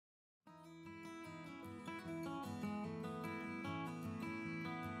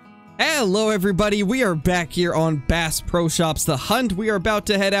Hello everybody, we are back here on Bass Pro Shops The Hunt. We are about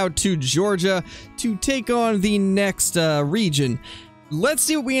to head out to Georgia to take on the next region. Let's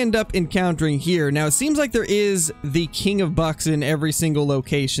see what we end up encountering here. Now it seems like there is the king of bucks in every single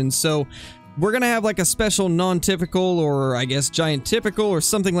location, so we're gonna have like a special non-typical, or I guess giant typical or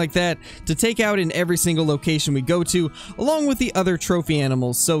something like that, to take out in every single location we go to, along with the other trophy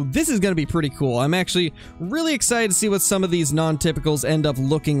animals. So this is gonna be pretty cool. I'm actually really excited to see what some of these non-typicals end up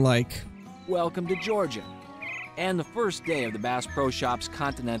looking like. Welcome to Georgia, and the first day of the Bass Pro Shops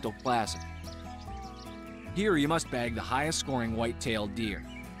Continental Classic. Here you must bag the highest scoring white-tailed deer.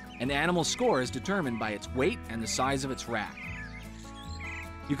 An animal's score is determined by its weight and the size of its rack.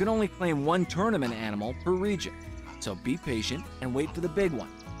 You can only claim one tournament animal per region, so be patient and wait for the big one.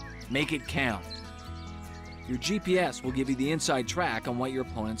 Make it count. Your GPS will give you the inside track on what your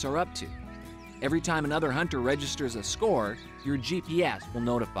opponents are up to. Every time another hunter registers a score, your GPS will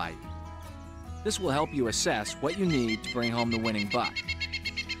notify you. This will help you assess what you need to bring home the winning buck.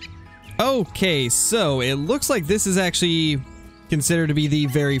 Okay, so it looks like this is actually considered to be the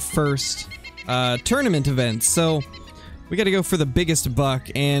very first tournament event, so we gotta go for the biggest buck,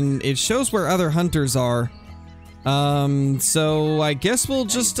 and it shows where other hunters are. So I guess we'll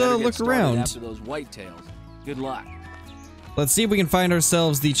just look around. After those whitetails. Good luck. Let's see if we can find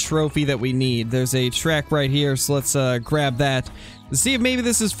ourselves the trophy that we need. There's a track right here, so let's grab that. Let's see if maybe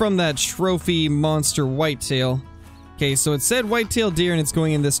this is from that trophy monster whitetail. Okay, so it said whitetail deer and it's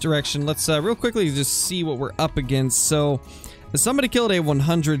going in this direction. Let's real quickly just see what we're up against. So somebody killed a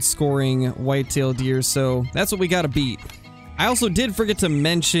 100 scoring whitetail deer, so that's what we gotta beat. I also did forget to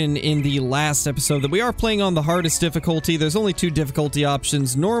mention in the last episode that we are playing on the hardest difficulty. There's only two difficulty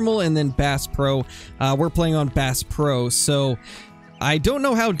options, normal and then Bass Pro. We're playing on Bass Pro, so I don't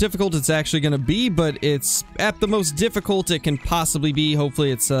know how difficult it's actually going to be, but it's at the most difficult it can possibly be. Hopefully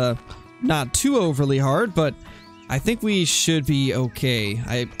it's not too overly hard, but I think we should be okay.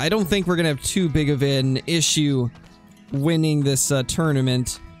 I don't think we're going to have too big of an issue winning this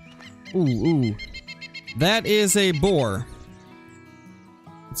tournament. Ooh. That is a boar.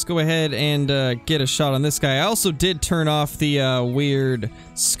 Let's go ahead and get a shot on this guy. I also did turn off the weird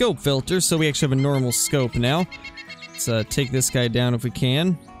scope filter, so we actually have a normal scope now. Let's take this guy down if we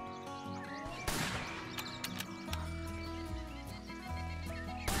can.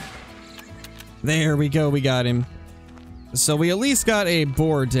 There we go, we got him. So we at least got a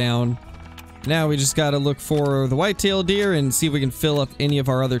boar down. Now we just gotta look for the whitetail deer and see if we can fill up any of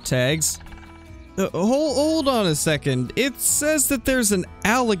our other tags. Hold on a second. It says that there's an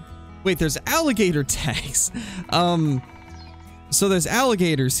wait, there's alligator tags. So there's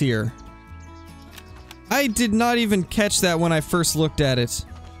alligators here. I did not even catch that when I first looked at it.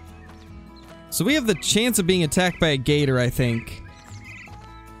 So we have the chance of being attacked by a gator, I think.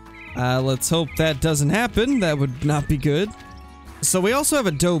 Let's hope that doesn't happen. That would not be good. So we also have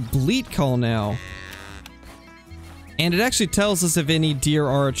a doe bleat call now. And it actually tells us if any deer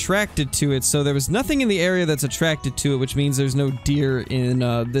are attracted to it, so there was nothing in the area that's attracted to it, which means there's no deer in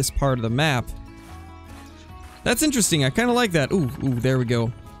this part of the map. That's interesting, I kind of like that. Ooh, there we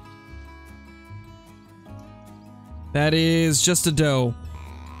go. That is just a doe.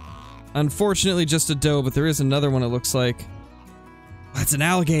 Unfortunately just a doe, but there is another one it looks like. That's an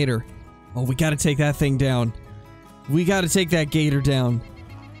alligator. Oh, we gotta take that thing down. We gotta take that gator down.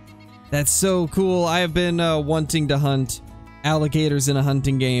 That's so cool. I have been wanting to hunt alligators in a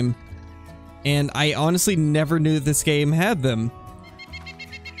hunting game, and I honestly never knew this game had them.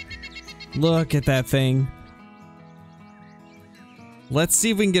 Look at that thing. Let's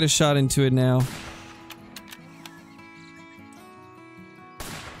see if we can get a shot into it now.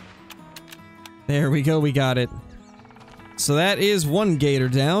 There we go, we got it. So that is one gator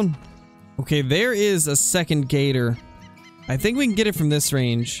down. Okay, there is a second gator. I think we can get it from this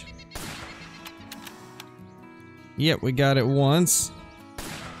range. Yep, we got it once.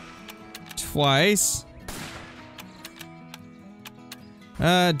 Twice.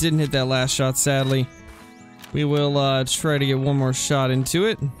 Didn't hit that last shot, sadly. We will try to get one more shot into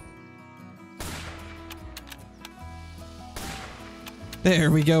it. There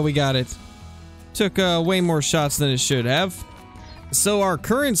we go, we got it. Took way more shots than it should have. So our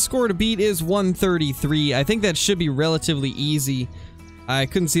current score to beat is 133. I think that should be relatively easy. I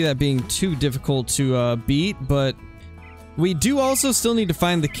couldn't see that being too difficult to beat, but we do also still need to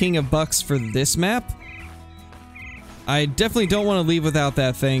find the king of bucks for this map. I definitely don't want to leave without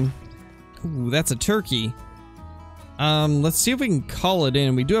that thing. Ooh, that's a turkey. Let's see if we can call it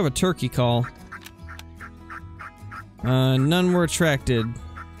in. We do have a turkey call. None were attracted.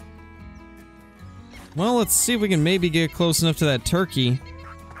 Well, let's see if we can maybe get close enough to that turkey.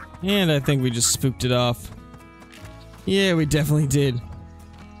 And I think we just spooked it off. Yeah, we definitely did.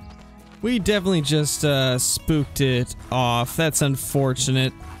 We definitely just spooked it off. That's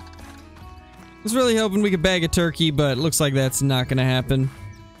unfortunate. I was really hoping we could bag a turkey, but looks like that's not gonna happen.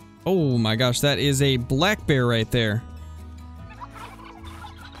 Oh my gosh, that is a black bear right there.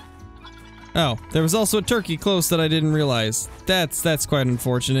 Oh, there was also a turkey close that I didn't realize. That's quite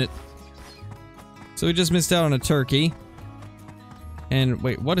unfortunate. So we just missed out on a turkey. And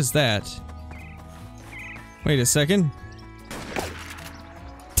wait, what is that? Wait a second.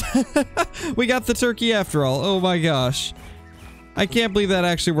 We got the turkey after all. Oh my gosh. I can't believe that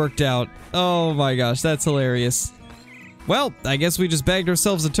actually worked out. Oh my gosh, that's hilarious. Well, I guess we just bagged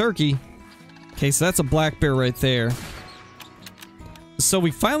ourselves a turkey. Okay, so that's a black bear right there. So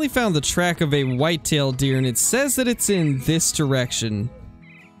we finally found the track of a whitetail deer, and it says that it's in this direction.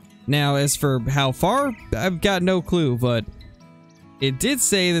 Now, as for how far, I've got no clue, but it did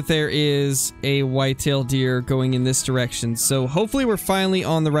say that there is a whitetail deer going in this direction. So hopefully we're finally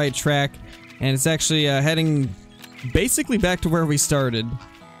on the right track, and it's actually heading basically back to where we started.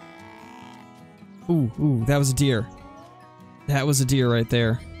 Ooh, that was a deer. That was a deer right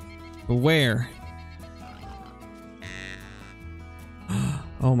there. But where?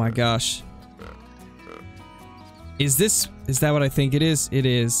 Oh my gosh. Is that what I think it is? It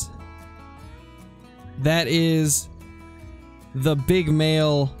is. That is the big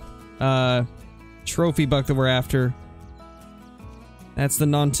male trophy buck that we're after. That's the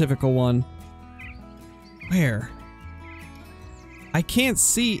non-typical one. Where? I can't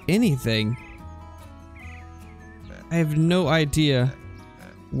see anything. I have no idea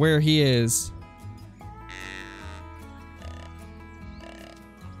where he is.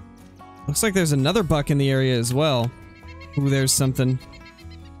 Looks like there's another buck in the area as well. Ooh, there's something.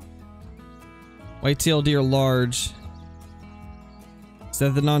 Whitetail deer large. Is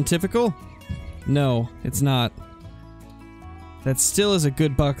that the non-typical? No, it's not. That still is a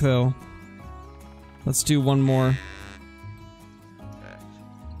good buck though. Let's do one more.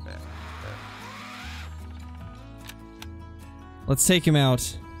 Let's take him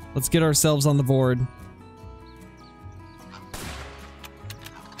out. Let's get ourselves on the board.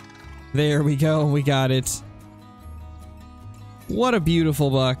 There we go, we got it. What a beautiful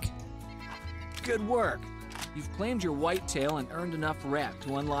buck. Good work. You've claimed your whitetail and earned enough rep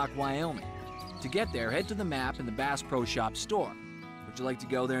to unlock Wyoming. To get there, head to the map in the Bass Pro Shop store. Would you like to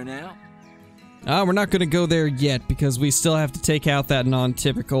go there now? We're not gonna go there yet because we still have to take out that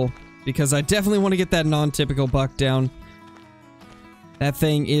non-typical. Because I definitely want to get that non-typical buck down. That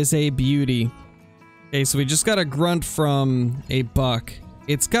thing is a beauty. Okay, so we just got a grunt from a buck.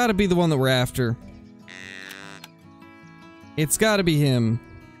 It's gotta be the one that we're after. It's gotta be him.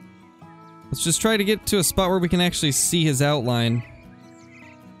 Let's just try to get to a spot where we can actually see his outline.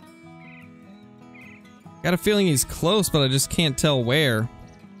 Got a feeling he's close, but I just can't tell where.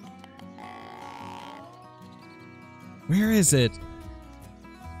 Where is it?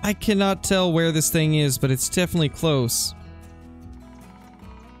 I cannot tell where this thing is, but it's definitely close.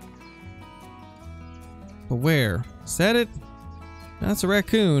 But where? Is that it? That's a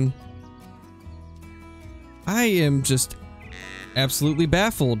raccoon. I am just absolutely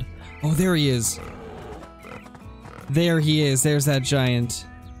baffled. Oh, there he is. There he is. There's that giant.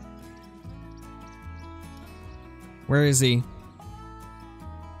 Where is he?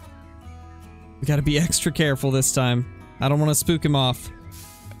 We gotta be extra careful this time. I don't want to spook him off.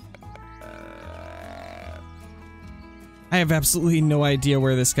 I have absolutely no idea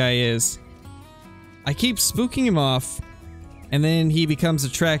where this guy is. I keep spooking him off, and then he becomes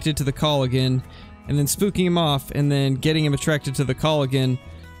attracted to the call again, and then spooking him off, and then getting him attracted to the call again,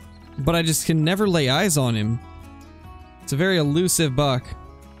 but I just can never lay eyes on him. It's a very elusive buck.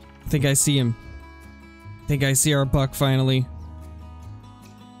 I think I see him. I think I see our buck finally.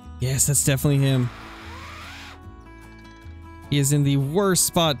 Yes, that's definitely him. He is in the worst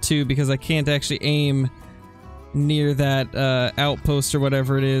spot too, because I can't actually aim near that outpost or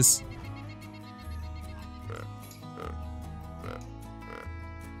whatever it is.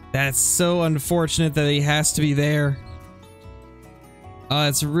 That's so unfortunate that he has to be there.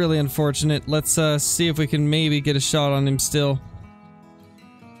 It's really unfortunate. Let's see if we can maybe get a shot on him still.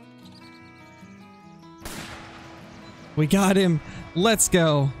 We got him. Let's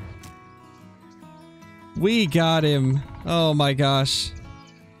go. We got him. Oh my gosh.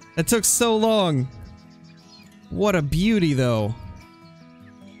 That took so long. What a beauty though.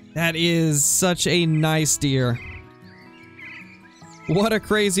 That is such a nice deer. What a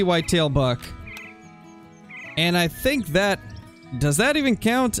crazy whitetail buck. And I think that... does that even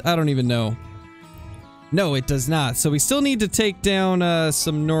count? I don't even know. No, it does not. So we still need to take down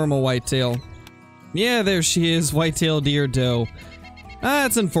some normal whitetail. Yeah, there she is, whitetail deer doe.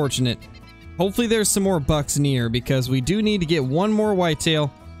 That's unfortunate. Hopefully there's some more bucks near, because we do need to get one more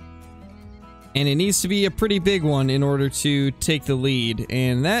whitetail. And it needs to be a pretty big one in order to take the lead.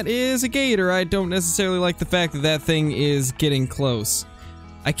 And that is a gator. I don't necessarily like the fact that that thing is getting close.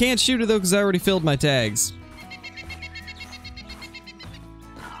 I can't shoot it though because I already filled my tags.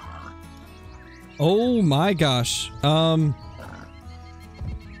 Oh my gosh.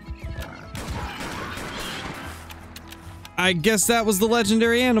 I guess that was the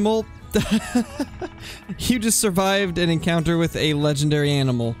legendary animal. You just survived an encounter with a legendary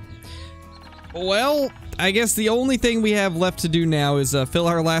animal. Well, I guess the only thing we have left to do now is fill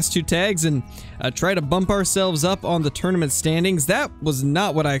our last 2 tags and try to bump ourselves up on the tournament standings. That was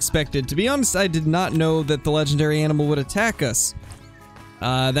not what I expected. To be honest, I did not know that the legendary animal would attack us.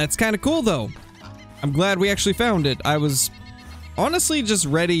 That's kind of cool though. I'm glad we actually found it. I was honestly just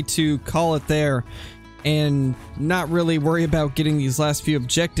ready to call it there and not really worry about getting these last few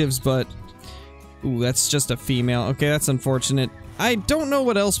objectives, but... Ooh, that's just a female. Okay, that's unfortunate. I don't know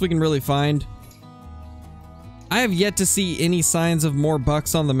what else we can really find. I have yet to see any signs of more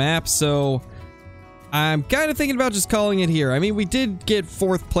bucks on the map, so I'm kind of thinking about just calling it here. I mean, we did get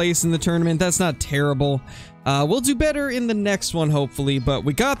 4th place in the tournament. That's not terrible. We'll do better in the next one, hopefully, but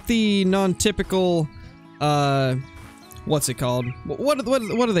we got the non-typical, what's it called? What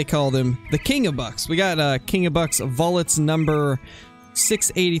do they call them? The King of Bucks. We got King of Bucks Volitis number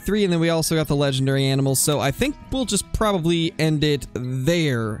 683, and then we also got the legendary animals, so I think we'll just probably end it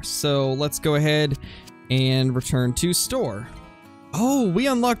there. So let's go ahead and return to store. Oh, we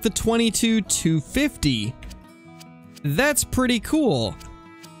unlocked the 22-250. That's pretty cool.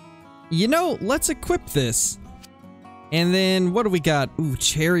 You know, let's equip this. And then what do we got? Ooh,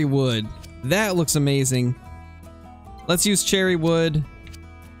 cherry wood. That looks amazing. Let's use cherry wood.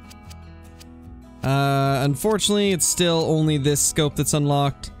 Unfortunately, it's still only this scope that's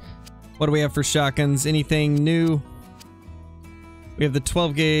unlocked. What do we have for shotguns? Anything new? We have the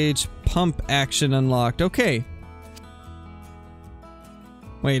 12 gauge pump action unlocked. Okay.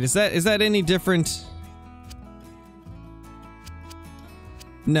 Wait, is that any different?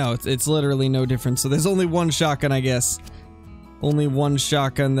 No, it's literally no different. So there's only one shotgun, I guess. Only one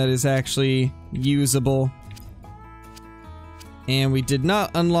shotgun that is actually usable. And we did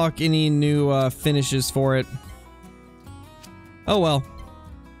not unlock any new finishes for it. Oh well.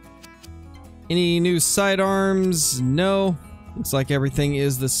 Any new sidearms? No. Looks like everything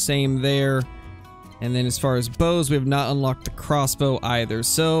is the same there. And then as far as bows, we have not unlocked the crossbow either.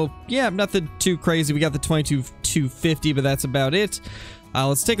 So yeah, nothing too crazy. We got the 22-250, but that's about it.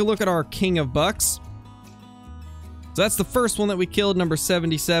 Let's take a look at our King of Bucks. So that's the first one that we killed, number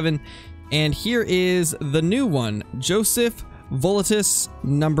 77. And here is the new one, Joseph Volitis,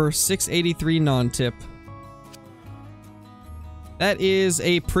 number 683 non-tip. That is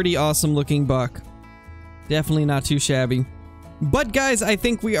a pretty awesome looking buck. Definitely not too shabby. But guys, I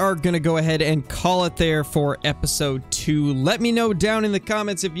think we are going to go ahead and call it there for episode 2. Let me know down in the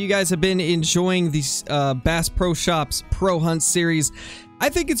comments if you guys have been enjoying these Bass Pro Shops Pro Hunt series. I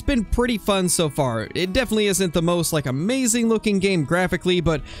think it's been pretty fun so far. It definitely isn't the most like amazing looking game graphically,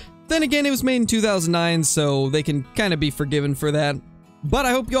 but then again, it was made in 2009, so they can kind of be forgiven for that. But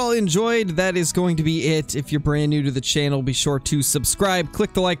I hope you all enjoyed. That is going to be it. If you're brand new to the channel, be sure to subscribe,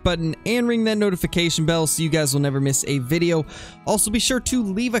 click the like button, and ring that notification bell so you guys will never miss a video. Also, be sure to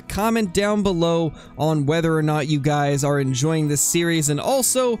leave a comment down below on whether or not you guys are enjoying this series, and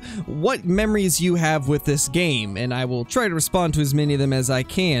also what memories you have with this game, and I will try to respond to as many of them as I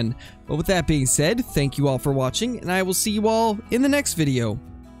can. But with that being said, thank you all for watching, and I will see you all in the next video.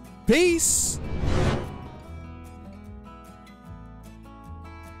 Peace!